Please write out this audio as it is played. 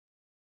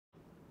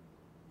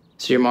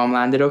So your mom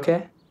landed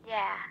okay?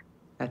 Yeah.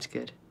 That's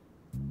good.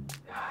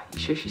 You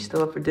sure she's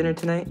still up for dinner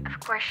tonight? Of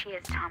course she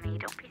is, Tommy.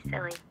 Don't be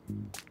silly.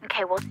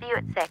 Okay, we'll see you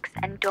at 6,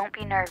 and don't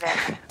be nervous.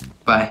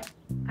 Bye.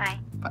 Bye.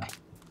 Bye.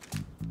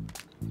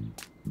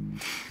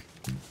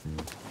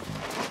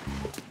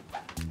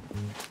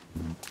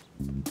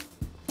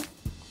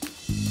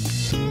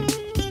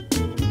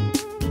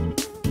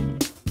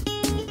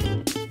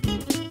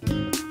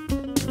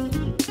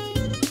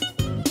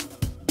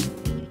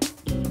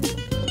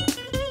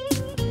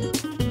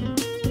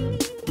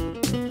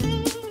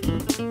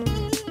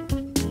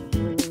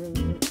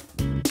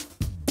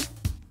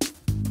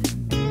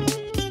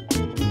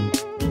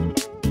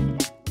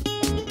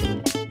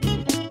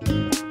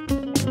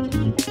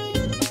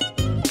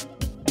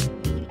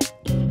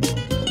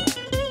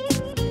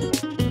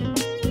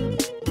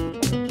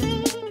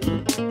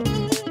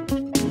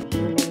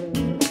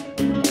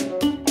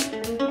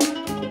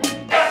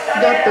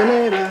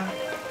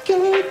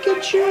 Can't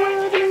get you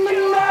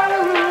out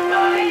of my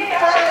mind.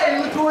 Hey,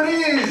 look who it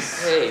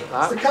is. Hey,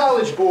 Pop. It's the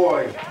college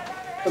boy.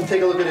 Come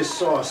take a look at this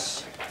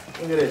sauce.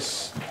 Look at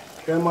this.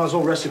 Grandma's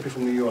old recipe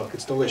from New York.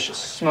 It's delicious.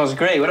 Smells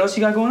great. What else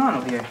you got going on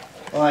over here?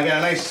 Well, I got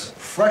a nice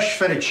fresh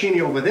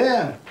fettuccine over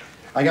there.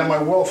 I got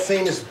my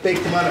world-famous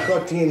baked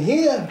manicotti in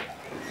here.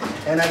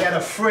 And I got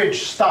a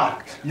fridge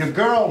stocked. Your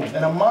girl and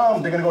her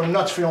mom, they're gonna go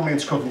nuts for your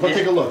man's cooking. Go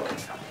take a look.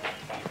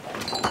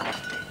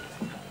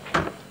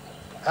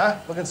 Huh?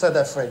 Look inside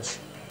that fridge.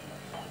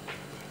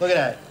 Look at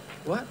that.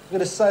 What? Look at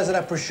the size of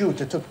that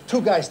prosciutto. It took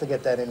 2 guys to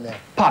get that in there.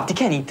 Pop, they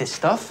can't eat this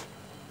stuff.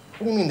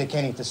 What do you mean they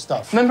can't eat this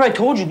stuff? Remember I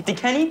told you they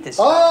can't eat this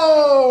stuff.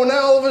 Oh,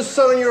 now all of a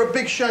sudden you're a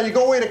big shot. You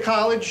go away to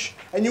college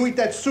and you eat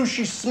that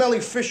sushi,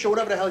 smelly fish or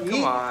whatever the hell you eat.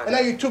 Come on. And now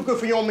you're too good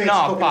for your man's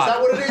No, cooking. Pop. Is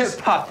that what it is?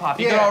 Pop,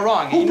 you got it all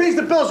wrong. Who pays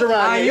the bills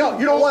around here? you-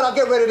 You know what? I'll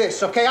get rid of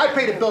this, okay? I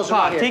pay the bills Pop,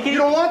 around here. take it You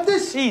don't want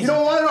this? easy. You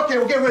don't want it? Okay,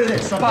 we'll get rid of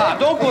this, okay? Pop,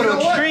 don't go You to know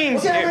what?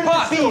 extremes We'll get here. rid of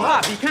Pop, this, too.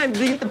 Pop, you can't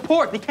eat the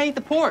pork. They can't eat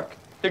the pork.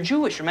 They're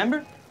Jewish,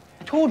 remember?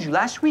 I told you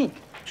last week.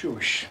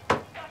 Jewish.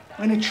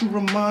 Why didn't you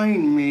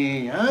remind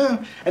me, huh?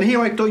 And here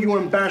I thought you were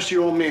embarrassed of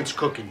your old man's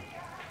cooking.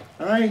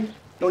 All right?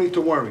 No need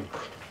to worry.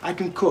 I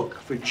can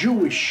cook for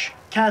Jewish,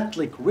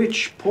 Catholic,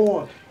 rich,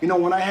 poor. You know,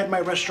 when I had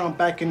my restaurant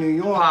back in New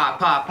York...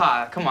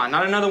 Pop, come on.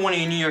 Not another one of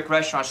your New York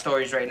restaurant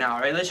stories right now,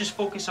 all right? Let's just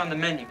focus on the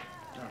menu.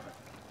 All right.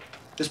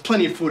 There's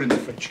plenty of food in the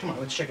fridge. Come on,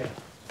 let's check it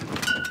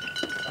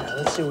out. All right,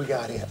 let's see what we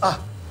got here. Ah,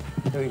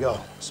 here we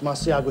go. It's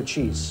Asiago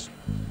cheese.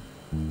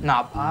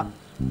 Nah, Pop.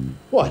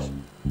 What?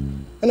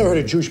 I never heard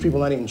of Jewish people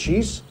not eating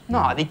cheese.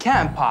 No, they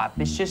can, Pop.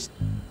 It's just,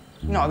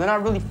 you know, they're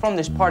not really from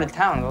this part of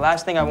town. The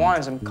last thing I want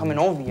is them coming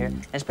over here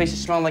and this place is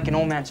smelling like an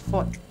old man's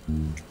foot.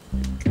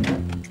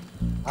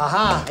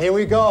 Aha, here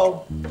we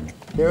go.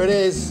 Here it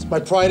is, my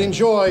pride and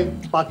joy,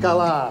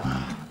 bacala.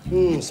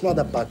 Smell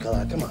that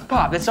bacala, come on.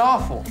 Pop, that's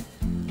awful.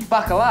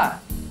 Bacala.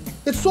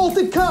 It's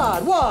salted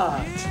cod,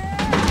 what?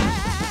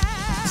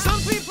 Some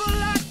people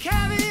like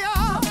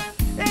caviar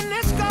and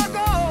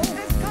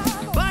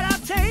escargot, but I'll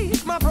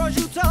take my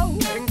prosciutto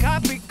and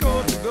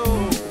capico to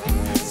go.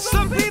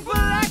 Some people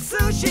like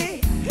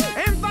sushi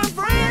and fun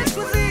French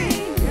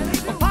cuisine,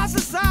 but pasta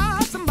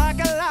sauce and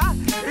bacala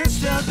is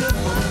still good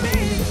for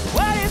me.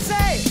 What do you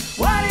say?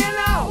 What do you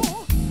know?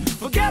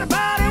 Forget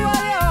about it, what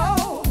do you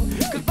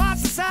know? 'Cause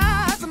pasta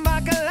sauce and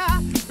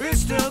bacala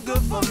is still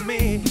good for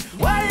me.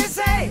 What do you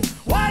say?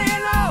 What do you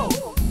know?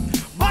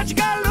 But you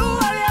got Lou,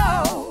 what do you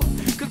know?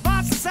 'Cause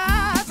pasta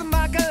sauce and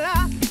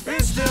bacala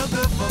is still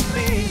good for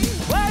me.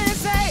 What do you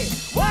say?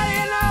 What do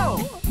you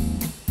know?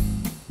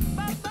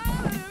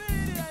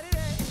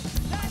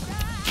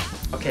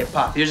 Okay,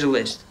 Pop, here's a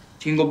list.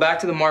 If you can go back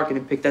to the market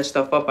and pick that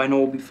stuff up, I know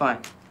we'll be fine.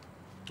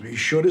 Are you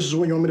sure this is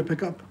what you want me to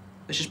pick up?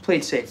 Let's just play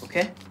it safe,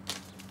 okay?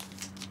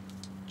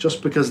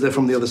 Just because they're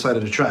from the other side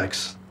of the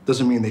tracks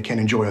doesn't mean they can't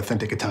enjoy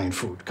authentic Italian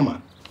food. Come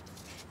on.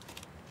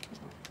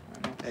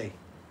 Hey,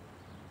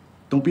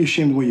 don't be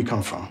ashamed of where you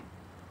come from.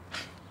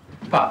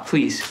 Pop,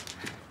 please.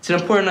 It's an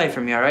important night for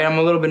me, all right? I'm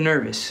a little bit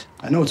nervous.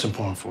 I know it's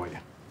important for you,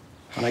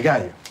 and I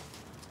got you.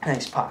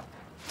 Thanks, Pop.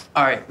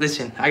 All right,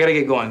 listen, I gotta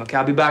get going, okay?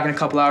 I'll be back in a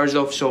couple hours,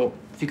 though, so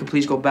if you could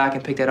please go back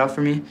and pick that up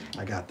for me.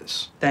 I got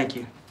this. Thank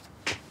you.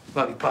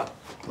 Love you, Pop.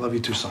 I love you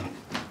too, son.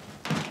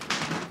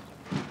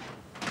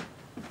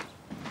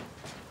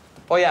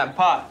 Oh, yeah, and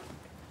Pop,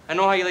 I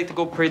know how you like to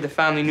go parade the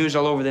family news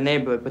all over the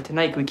neighborhood, but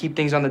tonight, can we keep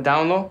things on the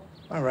down low?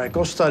 All right,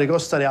 go study, go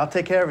study. I'll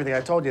take care of everything.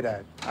 I told you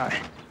that. All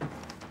right.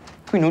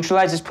 Can we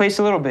neutralize this place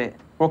a little bit?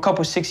 Woke up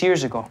was 6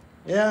 years ago.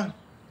 Yeah?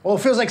 Well,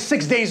 it feels like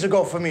 6 days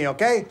ago for me,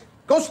 okay?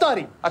 Go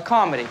study. A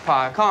comedy,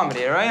 Pa, a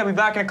comedy, all right? I'll be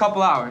back in a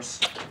couple hours.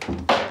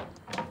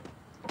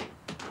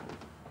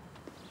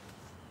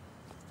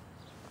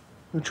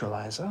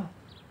 Neutralizer.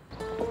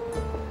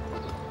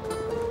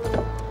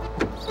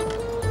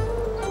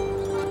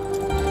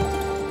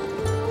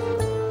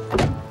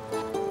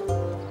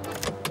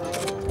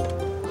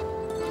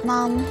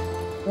 Mom,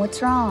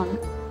 what's wrong?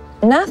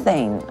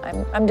 Nothing.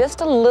 I'm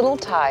just a little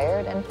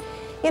tired, and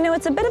you know,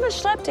 it's a bit of a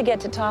schlep to get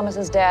to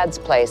Thomas's dad's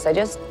place. I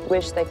just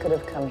wish they could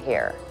have come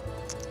here.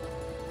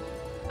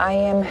 I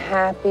am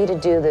happy to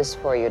do this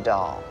for you,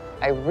 doll.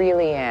 I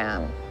really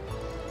am.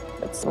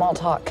 But small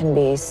talk can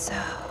be so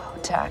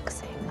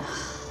taxing.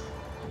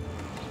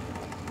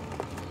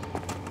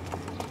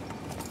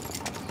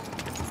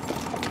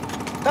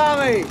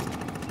 Tommy,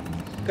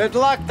 good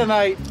luck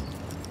tonight.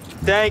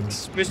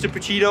 Thanks, Mr.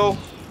 Pacino.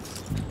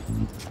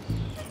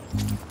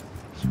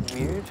 It's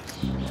weird.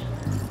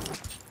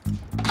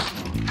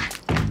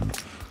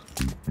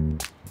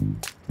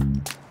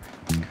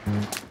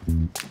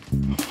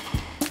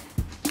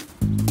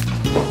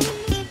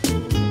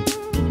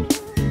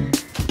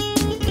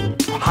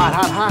 Hot,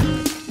 hot,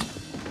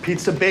 hot.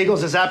 Pizza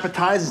bagels as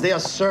appetizers, they are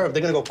served.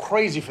 They're gonna go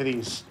crazy for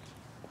these.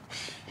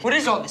 What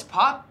is all this,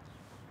 Pop?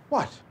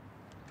 What?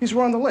 These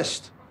were on the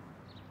list.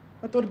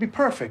 I thought it'd be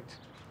perfect.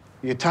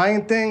 The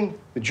Italian thing,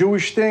 the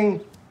Jewish thing,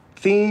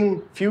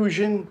 theme,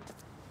 fusion.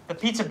 The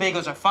pizza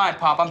bagels are fine,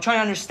 Pop. I'm trying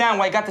to understand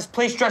why you got this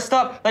place dressed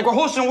up like we're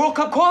hosting a World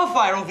Cup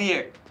qualifier over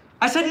here.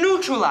 I said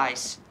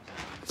neutralize.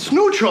 It's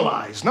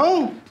neutralized,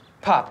 no?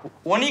 Pop,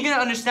 when are you gonna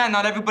understand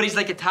not everybody's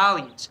like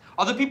Italians?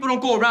 Other people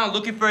don't go around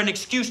looking for an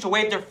excuse to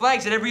wave their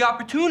flags at every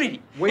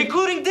opportunity,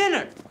 including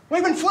dinner.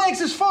 Waving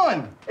flags is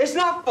fun. It's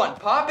not fun,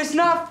 Pop. It's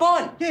not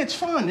fun. Yeah, it's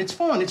fun. It's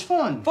fun. It's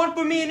fun. Fun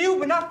for me and you,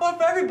 but not fun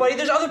for everybody.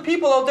 There's other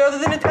people out there other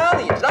than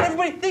Italians. Not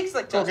everybody thinks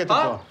like Go us, get the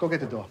Pop. door. Go get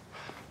the door.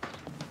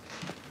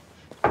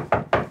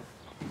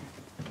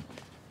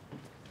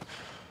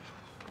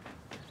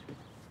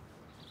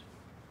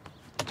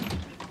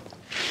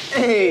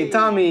 Hey,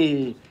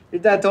 Tommy.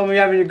 Your dad told me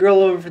you're having your girl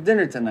over for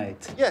dinner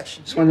tonight. Yeah,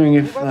 Just wondering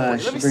if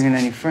she's bringing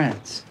any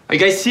friends. Are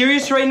you guys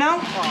serious right now?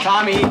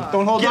 Tommy,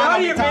 don't hold Get on out to of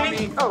me, here, Tommy.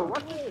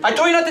 Vinny. I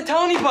told you not to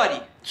tell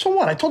anybody. So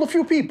what? I told a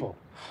few people.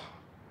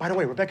 By the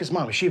way, Rebecca's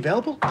mom, is she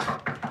available?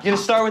 You gonna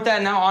start with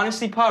that now,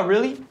 honestly, Pa?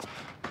 Really?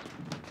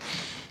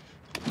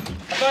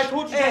 I thought I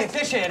told you Hey, guys.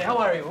 Fisher, how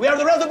are you? We are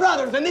the Brother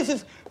Brothers, and this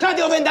is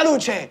Claudio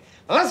Vendaluce.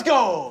 Let's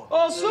go!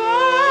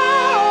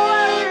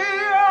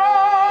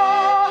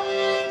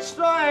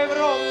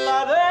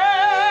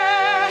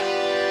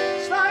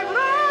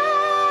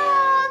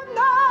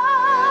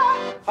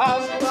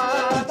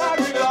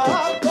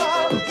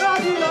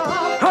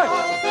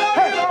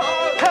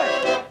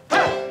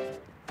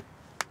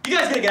 You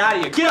guys gotta get out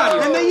of here. Get out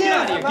of here. Get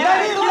out of here. Get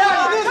out of here. Get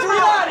out of here.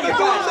 Get out of here,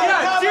 guys. Get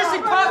out of here.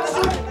 Seriously,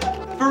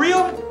 Pop? For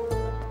real?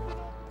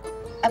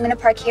 I'm gonna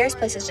park here. His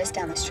place is just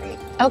down the street.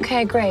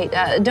 Okay, great.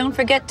 Don't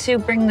forget to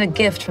bring the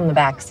gift from the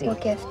backseat.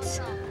 What gifts?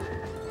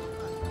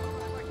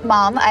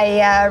 Mom,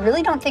 I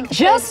really don't think...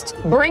 Just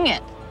bring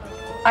it.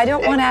 I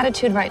don't want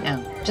attitude right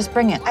now. Just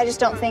bring it. I just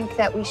don't think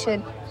that we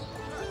should...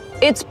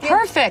 It's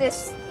perfect.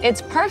 this-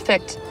 It's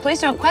perfect. Please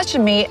don't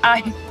question me.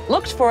 I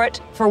looked for it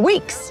for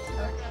weeks.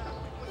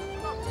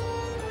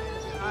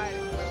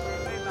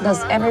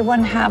 Does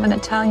everyone have an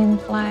Italian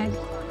flag?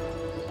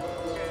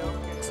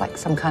 It's like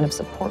some kind of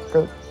support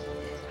group.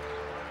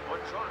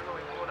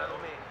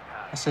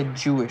 I said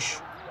Jewish,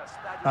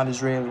 not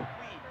Israeli.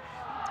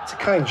 It's a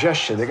kind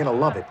gesture. They're gonna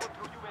love it.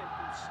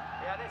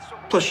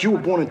 Plus, you were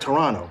born in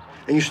Toronto,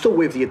 and you still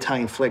wave the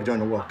Italian flag during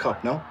the World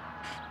Cup, no?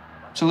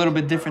 It's a little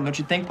bit different, don't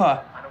you think,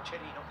 Pa?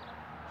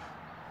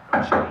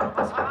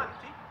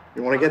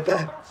 You wanna get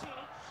that?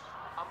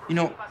 You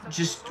know,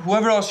 just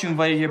whoever else you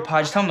invited here,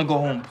 Pa, just tell them to go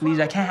home, please.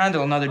 I can't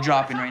handle another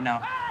drop-in right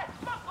now.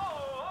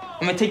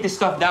 I'm gonna take this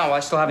stuff down while I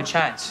still have a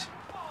chance.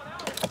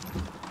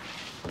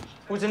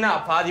 Who's it now,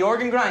 Pa? The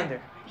organ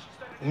grinder?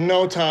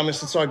 No,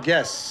 Thomas, it's our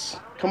guests.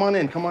 Come on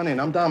in, come on in.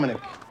 I'm Dominic.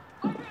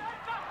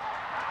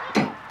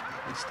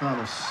 It's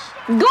Thomas.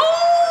 Goal!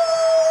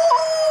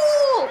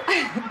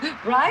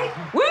 Right?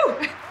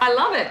 Woo! I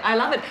love it. I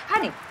love it.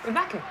 Honey,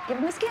 Rebecca, give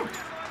him this gift.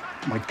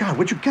 Oh my God,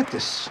 where'd you get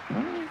this?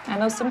 I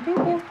know some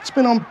people. It's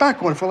been on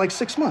back order for like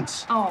 6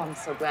 months. Oh, I'm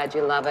so glad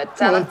you love it.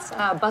 Well, Let's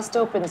bust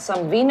open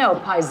some vino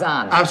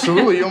paisan.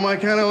 Absolutely, you're my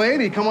kind of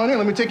lady. Come on in,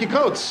 let me take your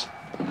coats.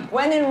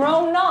 When in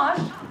Rome, not.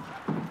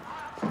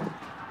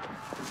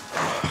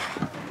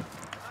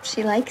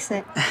 She likes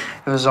it.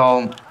 It was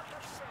all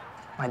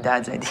my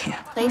dad's idea.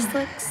 Place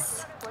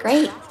looks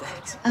great.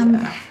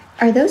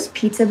 Are those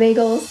pizza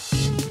bagels?